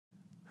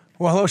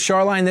Well, hello,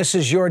 Shoreline. This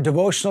is your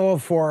devotional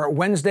for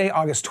Wednesday,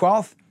 August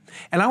 12th.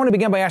 And I want to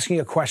begin by asking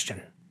you a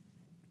question.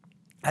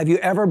 Have you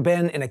ever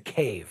been in a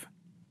cave?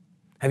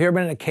 Have you ever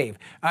been in a cave?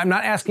 I'm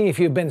not asking if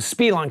you've been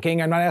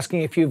spelunking. I'm not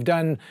asking if you've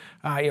done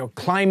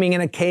climbing in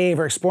a cave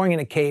or exploring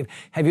in a cave.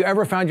 Have you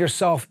ever found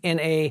yourself in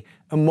a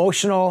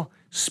emotional,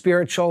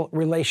 spiritual,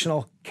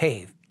 relational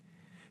cave?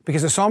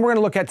 Because the psalm we're going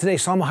to look at today,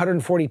 Psalm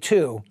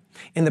 142,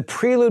 in the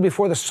prelude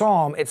before the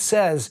psalm, it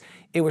says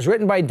it was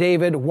written by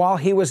David while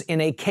he was in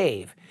a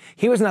cave.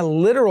 He was in a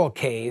literal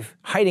cave,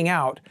 hiding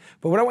out,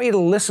 but what I want you to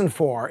listen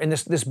for in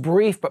this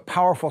brief but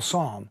powerful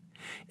psalm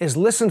is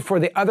listen for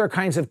the other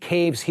kinds of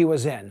caves he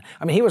was in.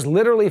 I mean, he was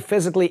literally,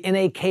 physically in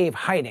a cave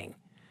hiding.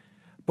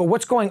 But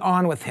what's going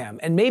on with him?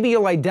 And maybe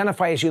you'll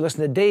identify as you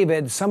listen to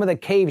David some of the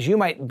caves you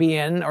might be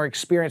in or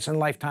experience in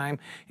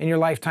your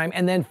lifetime,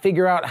 and then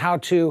figure out how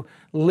to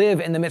live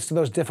in the midst of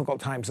those difficult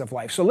times of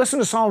life. So listen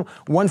to Psalm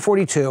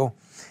 142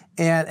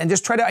 and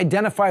just try to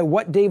identify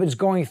what David's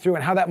going through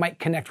and how that might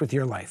connect with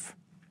your life.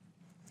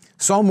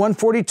 Psalm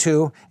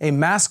 142, a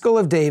maskil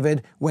of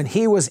David when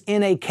he was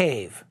in a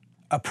cave,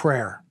 a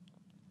prayer.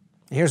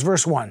 Here's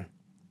verse 1.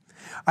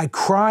 I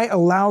cry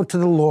aloud to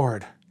the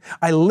Lord.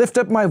 I lift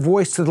up my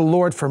voice to the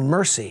Lord for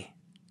mercy.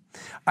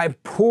 I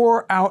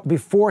pour out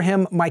before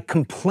him my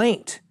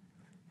complaint.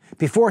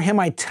 Before him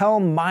I tell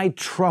my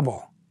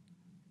trouble.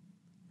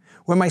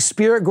 When my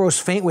spirit grows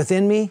faint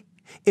within me,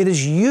 it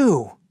is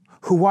you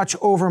who watch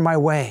over my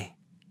way.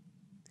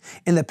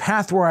 In the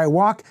path where I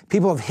walk,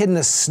 people have hidden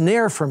a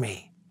snare for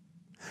me.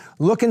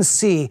 Look and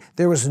see,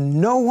 there was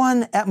no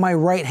one at my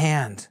right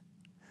hand.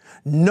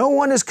 No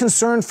one is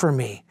concerned for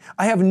me.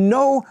 I have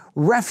no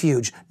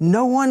refuge.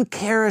 No one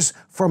cares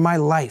for my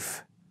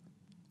life.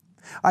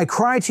 I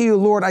cry to you,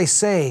 Lord, I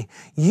say,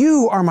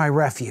 you are my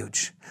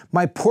refuge,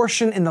 my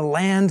portion in the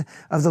land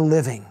of the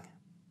living.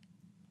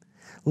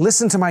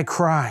 Listen to my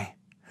cry,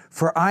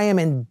 for I am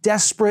in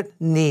desperate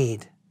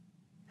need.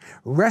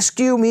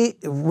 Rescue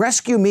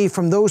me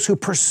from those who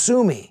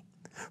pursue me,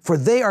 for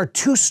they are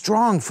too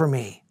strong for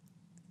me.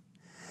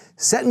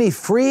 Set me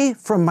free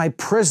from my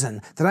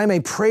prison, that I may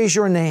praise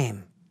your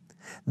name.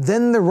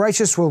 Then the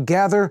righteous will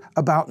gather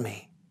about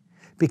me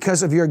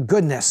because of your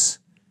goodness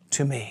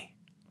to me.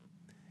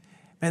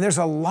 And there's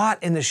a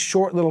lot in this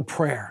short little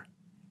prayer.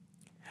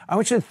 I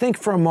want you to think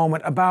for a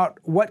moment about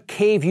what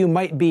cave you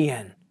might be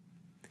in.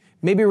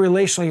 Maybe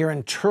relationally you're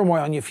in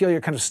turmoil and you feel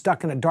you're kind of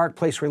stuck in a dark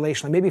place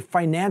relationally. Maybe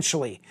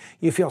financially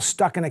you feel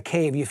stuck in a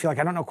cave. You feel like,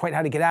 I don't know quite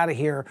how to get out of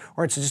here,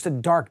 or it's just a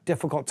dark,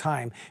 difficult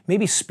time.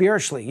 Maybe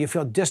spiritually you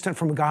feel distant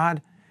from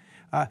God.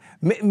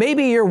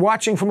 Maybe you're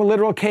watching from a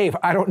literal cave.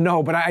 I don't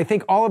know, but I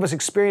think all of us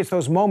experience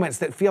those moments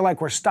that feel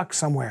like we're stuck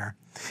somewhere.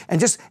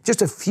 And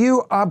just a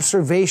few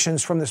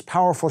observations from this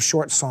powerful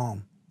short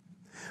psalm.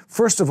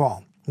 First of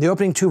all, the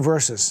opening two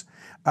verses,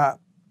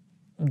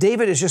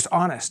 David is just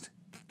honest.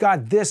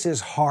 God, this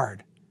is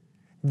hard.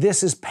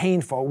 This is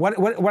painful.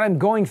 What I'm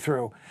going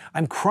through,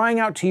 I'm crying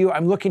out to you.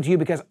 I'm looking to you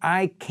because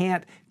I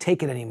can't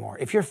take it anymore.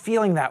 If you're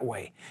feeling that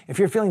way, if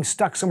you're feeling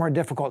stuck somewhere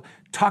difficult,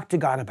 talk to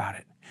God about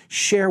it.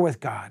 Share with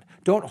God.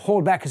 Don't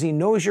hold back, because he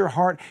knows your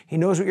heart. He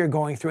knows what you're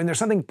going through. And there's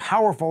something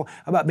powerful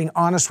about being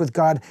honest with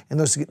God in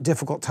those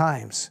difficult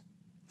times.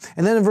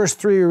 And then in verse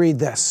 3, we read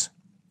this.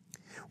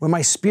 When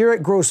my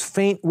spirit grows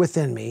faint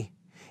within me,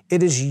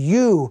 it is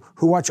you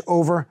who watch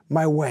over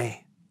my way.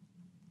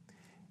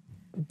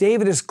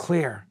 David is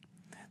clear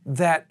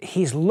that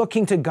he's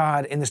looking to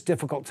God in this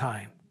difficult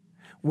time.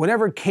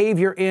 Whatever cave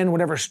you're in,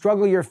 whatever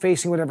struggle you're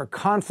facing, whatever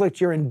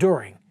conflict you're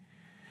enduring,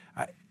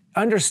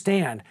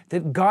 understand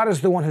that God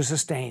is the one who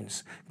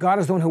sustains. God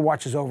is the one who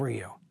watches over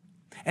you.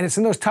 And it's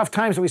in those tough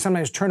times that we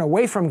sometimes turn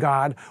away from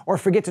God or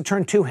forget to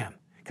turn to him,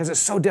 because it's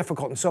so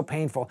difficult and so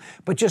painful.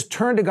 But just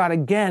turn to God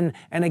again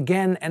and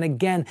again and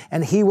again,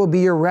 and he will be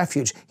your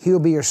refuge. He will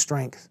be your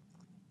strength.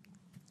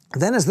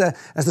 Then as the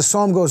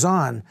psalm goes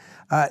on,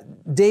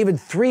 David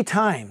 3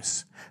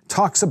 times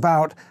talks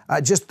about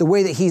just the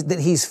way that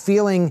he's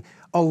feeling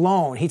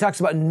alone. He talks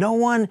about no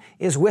one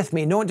is with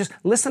me. No one. Just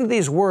listen to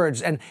these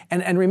words and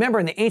remember,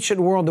 in the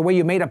ancient world, the way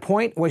you made a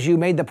point was you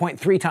made the point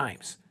 3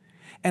 times.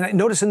 And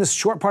notice in this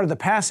short part of the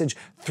passage,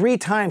 3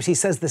 times he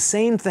says the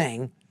same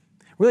thing,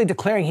 really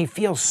declaring he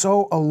feels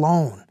so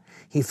alone.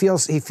 He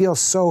feels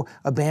so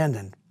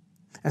abandoned.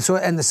 And so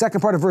in the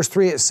second part of verse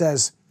 3, it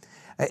says,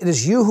 it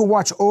is you who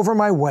watch over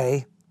my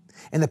way.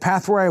 In the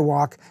path where I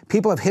walk,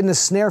 people have hidden a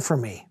snare for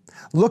me.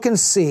 Look and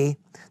see,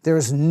 there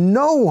is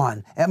no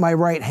one at my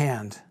right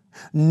hand.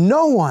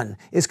 No one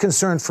is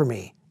concerned for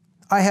me.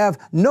 I have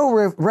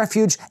no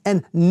refuge,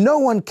 and no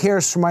one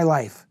cares for my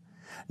life.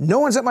 No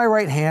one's at my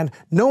right hand.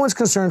 No one's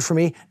concerned for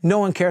me. No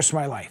one cares for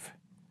my life.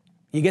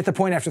 You get the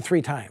point after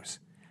 3 times.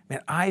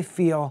 Man, I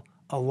feel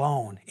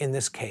alone in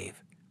this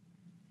cave.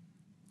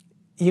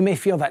 You may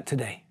feel that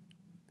today.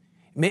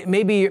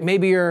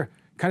 Maybe you're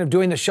kind of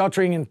doing the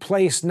sheltering in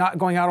place, not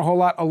going out a whole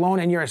lot alone,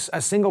 and you're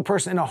a single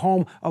person in a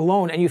home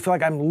alone, and you feel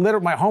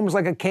like my home is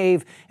like a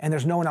cave, and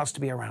there's no one else to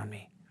be around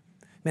me.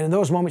 Man, in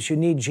those moments, you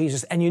need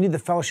Jesus, and you need the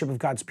fellowship of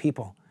God's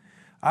people.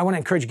 I want to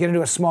encourage you, get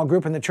into a small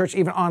group in the church,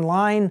 even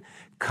online.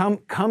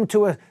 Come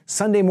to a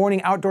Sunday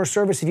morning outdoor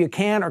service if you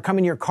can, or come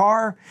in your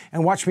car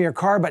and watch from your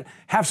car, but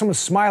have someone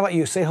smile at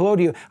you, say hello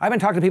to you. I've been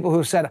talking to people who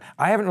have said,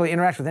 I haven't really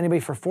interacted with anybody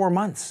for 4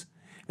 months.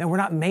 Now, we're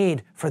not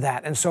made for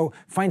that. And so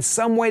find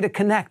some way to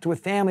connect with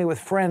family, with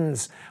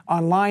friends,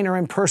 online or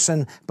in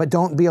person, but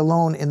don't be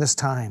alone in this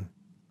time.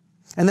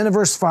 And then in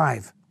verse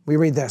 5, we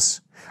read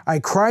this: I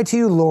cry to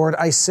you, Lord,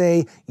 I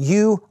say,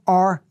 you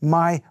are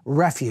my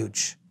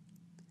refuge.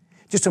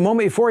 Just a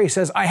moment before he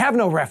says, I have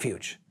no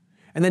refuge.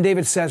 And then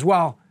David says,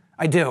 well,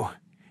 I do.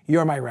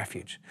 You're my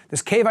refuge.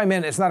 This cave I'm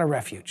in, it's not a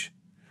refuge.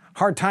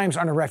 Hard times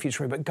aren't a refuge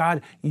for me, but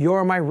God,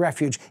 you're my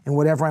refuge in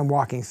whatever I'm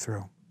walking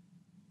through.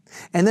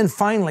 And then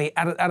finally,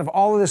 out of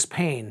all of this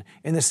pain,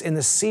 in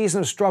this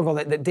season of struggle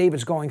that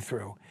David's going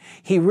through,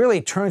 he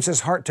really turns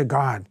his heart to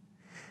God.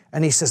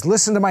 And he says,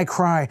 listen to my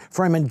cry,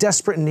 for I'm in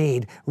desperate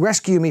need.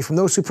 Rescue me from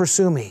those who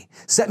pursue me.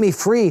 Set me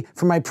free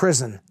from my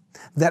prison,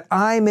 that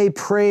I may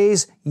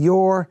praise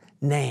your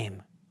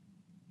name.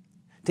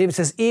 David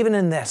says, even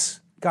in this,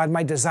 God,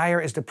 my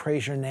desire is to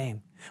praise your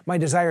name. My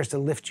desire is to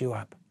lift you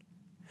up.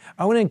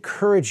 I want to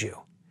encourage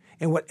you,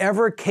 in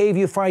whatever cave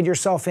you find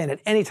yourself in at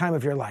any time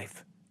of your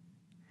life,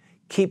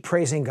 keep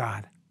praising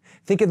God.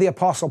 Think of the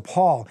Apostle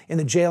Paul in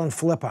the jail in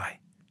Philippi,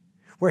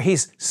 where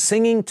he's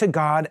singing to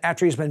God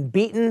after he's been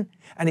beaten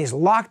and he's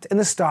locked in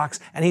the stocks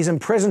and he's in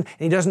prison and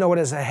he doesn't know what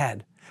is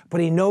ahead.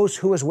 But he knows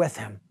who is with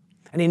him.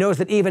 And he knows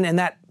that even in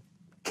that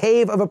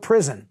cave of a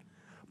prison,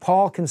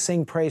 Paul can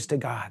sing praise to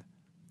God.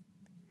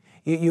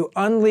 You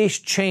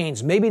unleash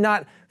chains, maybe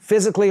not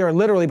physically or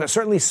literally, but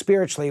certainly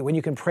spiritually, when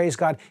you can praise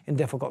God in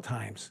difficult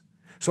times.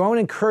 So I want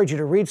to encourage you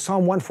to read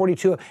Psalm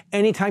 142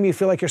 anytime you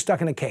feel like you're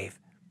stuck in a cave,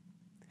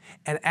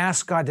 and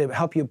ask God to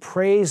help you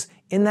praise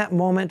in that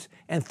moment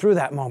and through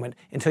that moment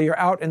until you're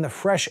out in the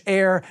fresh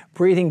air,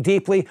 breathing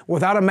deeply,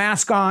 without a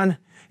mask on,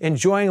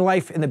 enjoying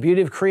life in the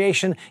beauty of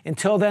creation.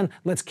 Until then,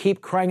 let's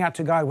keep crying out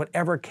to God,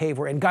 whatever cave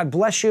we're in. God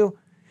bless you.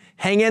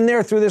 Hang in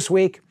there through this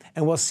week,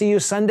 and we'll see you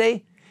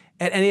Sunday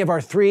at any of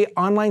our 3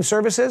 online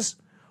services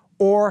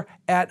or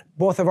at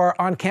both of our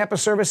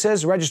on-campus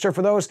services. Register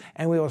for those,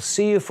 and we will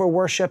see you for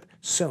worship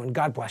soon.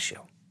 God bless you.